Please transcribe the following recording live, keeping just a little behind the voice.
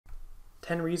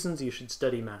10 reasons you should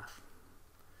study math.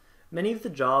 Many of the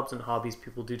jobs and hobbies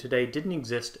people do today didn't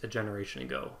exist a generation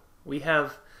ago. We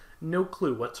have no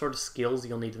clue what sort of skills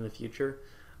you'll need in the future,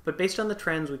 but based on the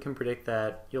trends we can predict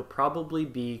that you'll probably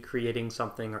be creating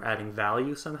something or adding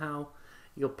value somehow.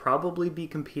 You'll probably be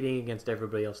competing against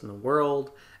everybody else in the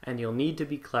world, and you'll need to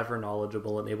be clever,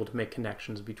 knowledgeable, and able to make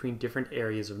connections between different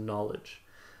areas of knowledge.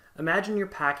 Imagine you're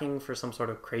packing for some sort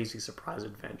of crazy surprise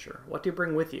adventure. What do you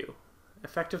bring with you?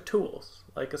 Effective tools,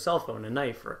 like a cell phone, a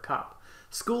knife, or a cup.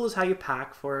 School is how you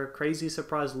pack for a crazy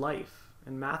surprise life,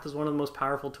 and math is one of the most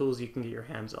powerful tools you can get your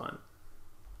hands on.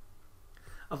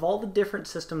 Of all the different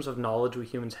systems of knowledge we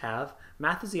humans have,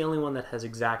 math is the only one that has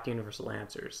exact universal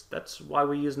answers. That's why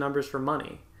we use numbers for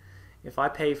money. If I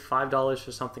pay $5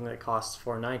 for something that costs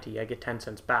 $4.90, I get 10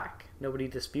 cents back. Nobody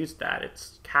disputes that.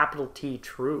 It's capital T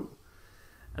true.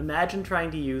 Imagine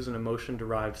trying to use an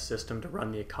emotion-derived system to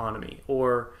run the economy,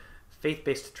 or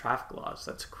faith-based traffic laws.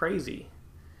 That's crazy.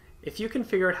 If you can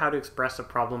figure out how to express a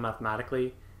problem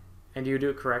mathematically, and you do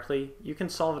it correctly, you can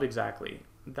solve it exactly.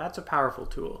 That's a powerful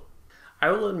tool. I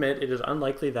will admit it is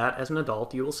unlikely that, as an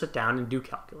adult, you will sit down and do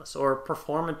calculus, or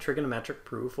perform a trigonometric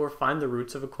proof, or find the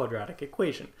roots of a quadratic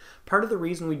equation. Part of the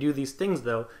reason we do these things,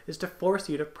 though, is to force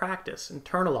you to practice,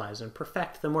 internalize, and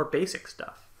perfect the more basic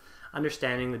stuff.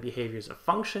 Understanding the behaviors of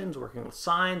functions, working with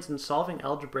signs, and solving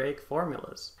algebraic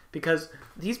formulas. Because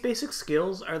these basic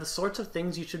skills are the sorts of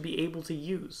things you should be able to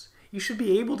use. You should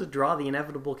be able to draw the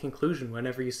inevitable conclusion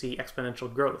whenever you see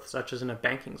exponential growth, such as in a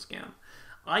banking scam.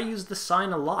 I use the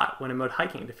sign a lot when I'm out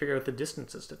hiking to figure out the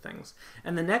distances to things.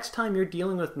 And the next time you're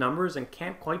dealing with numbers and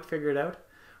can't quite figure it out,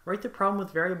 write the problem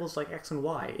with variables like x and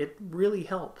y. It really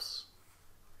helps.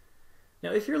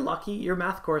 Now, if you're lucky, your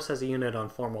math course has a unit on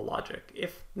formal logic.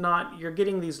 If not, you're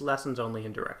getting these lessons only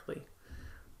indirectly.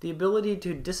 The ability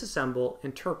to disassemble,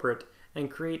 interpret,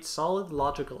 and create solid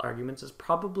logical arguments is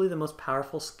probably the most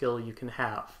powerful skill you can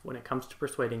have when it comes to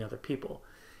persuading other people.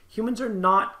 Humans are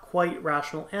not quite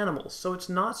rational animals, so it's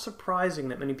not surprising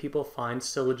that many people find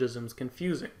syllogisms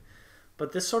confusing.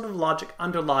 But this sort of logic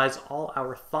underlies all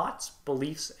our thoughts,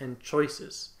 beliefs, and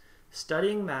choices.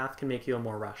 Studying math can make you a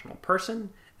more rational person,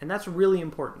 and that's really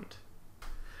important.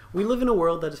 We live in a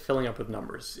world that is filling up with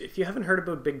numbers. If you haven't heard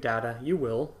about big data, you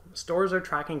will. Stores are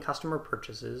tracking customer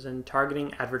purchases and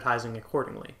targeting advertising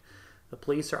accordingly. The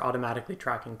police are automatically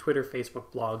tracking Twitter,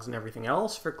 Facebook, blogs, and everything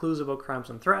else for clues about crimes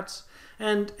and threats,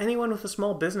 and anyone with a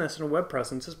small business and a web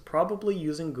presence is probably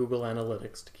using Google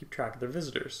Analytics to keep track of their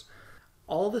visitors.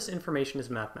 All this information is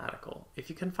mathematical. If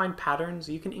you can find patterns,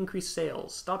 you can increase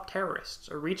sales, stop terrorists,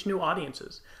 or reach new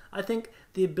audiences. I think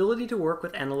the ability to work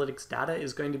with analytics data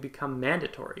is going to become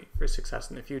mandatory for success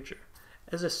in the future.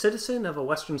 As a citizen of a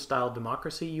Western-style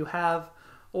democracy, you have,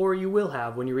 or you will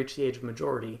have when you reach the age of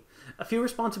majority, a few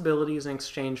responsibilities in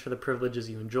exchange for the privileges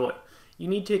you enjoy. You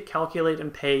need to calculate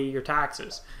and pay your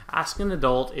taxes. Ask an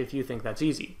adult if you think that's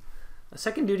easy. A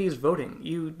second duty is voting.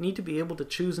 You need to be able to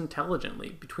choose intelligently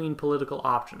between political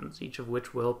options, each of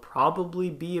which will probably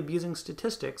be abusing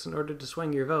statistics in order to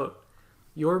swing your vote.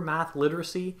 Your math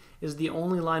literacy is the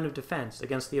only line of defense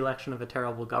against the election of a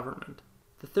terrible government.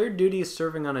 The third duty is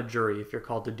serving on a jury if you're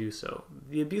called to do so.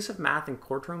 The abuse of math in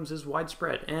courtrooms is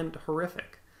widespread and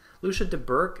horrific. Lucia de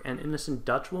Burke, an innocent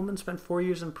Dutch woman, spent 4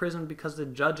 years in prison because the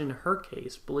judge in her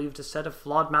case believed a set of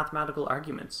flawed mathematical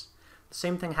arguments. The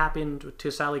same thing happened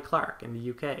to Sally Clark in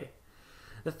the UK.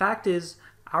 The fact is,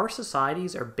 our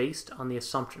societies are based on the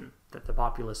assumption that the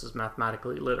populace is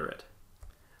mathematically literate.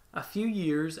 A few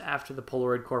years after the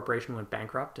Polaroid Corporation went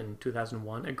bankrupt in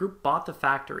 2001, a group bought the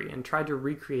factory and tried to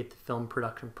recreate the film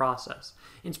production process.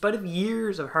 In spite of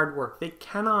years of hard work, they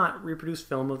cannot reproduce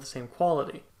film of the same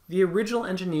quality. The original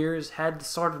engineers had the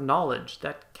sort of knowledge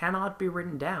that cannot be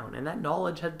written down, and that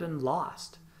knowledge had been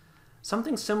lost.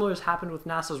 Something similar has happened with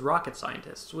NASA's rocket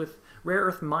scientists, with rare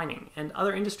earth mining, and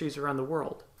other industries around the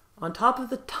world. On top of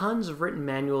the tons of written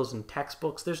manuals and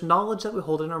textbooks, there's knowledge that we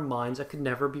hold in our minds that could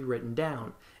never be written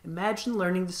down. Imagine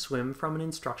learning to swim from an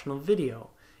instructional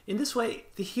video. In this way,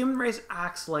 the human race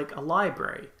acts like a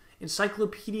library,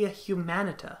 Encyclopedia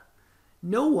Humanita.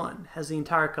 No one has the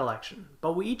entire collection,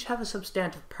 but we each have a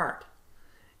substantive part.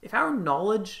 If our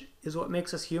knowledge is what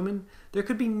makes us human, there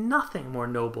could be nothing more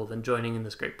noble than joining in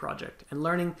this great project and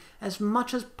learning as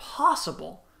much as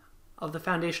possible of the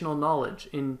foundational knowledge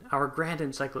in our grand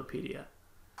encyclopedia.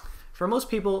 For most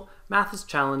people, math is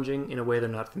challenging in a way they're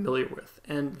not familiar with,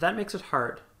 and that makes it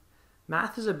hard.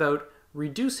 Math is about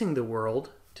reducing the world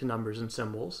to numbers and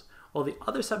symbols, while the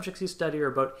other subjects you study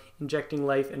are about injecting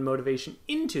life and motivation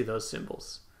into those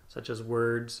symbols, such as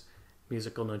words,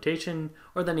 musical notation,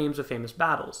 or the names of famous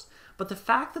battles. But the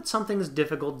fact that something is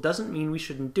difficult doesn't mean we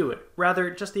shouldn't do it, rather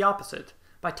just the opposite.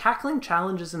 By tackling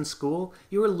challenges in school,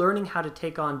 you are learning how to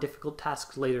take on difficult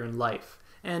tasks later in life.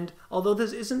 And although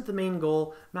this isn't the main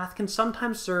goal, math can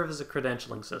sometimes serve as a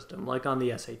credentialing system, like on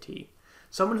the SAT.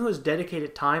 Someone who has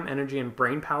dedicated time, energy, and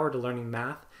brain power to learning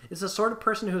math is the sort of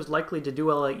person who is likely to do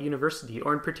well at university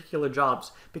or in particular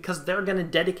jobs because they're going to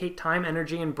dedicate time,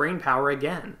 energy, and brain power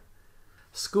again.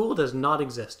 School does not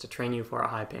exist to train you for a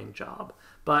high-paying job,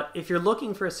 but if you're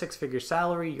looking for a six-figure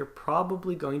salary, you're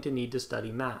probably going to need to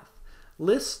study math.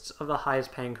 Lists of the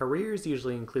highest paying careers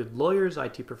usually include lawyers,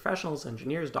 IT professionals,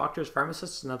 engineers, doctors,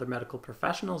 pharmacists, and other medical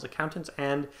professionals, accountants,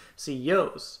 and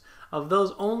CEOs. Of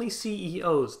those, only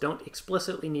CEOs don't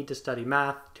explicitly need to study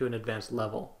math to an advanced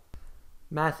level.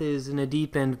 Math is, in a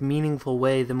deep and meaningful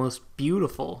way, the most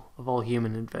beautiful of all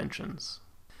human inventions.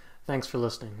 Thanks for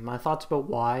listening. My thoughts about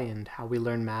why and how we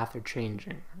learn math are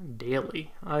changing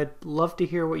daily. I'd love to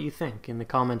hear what you think in the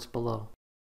comments below.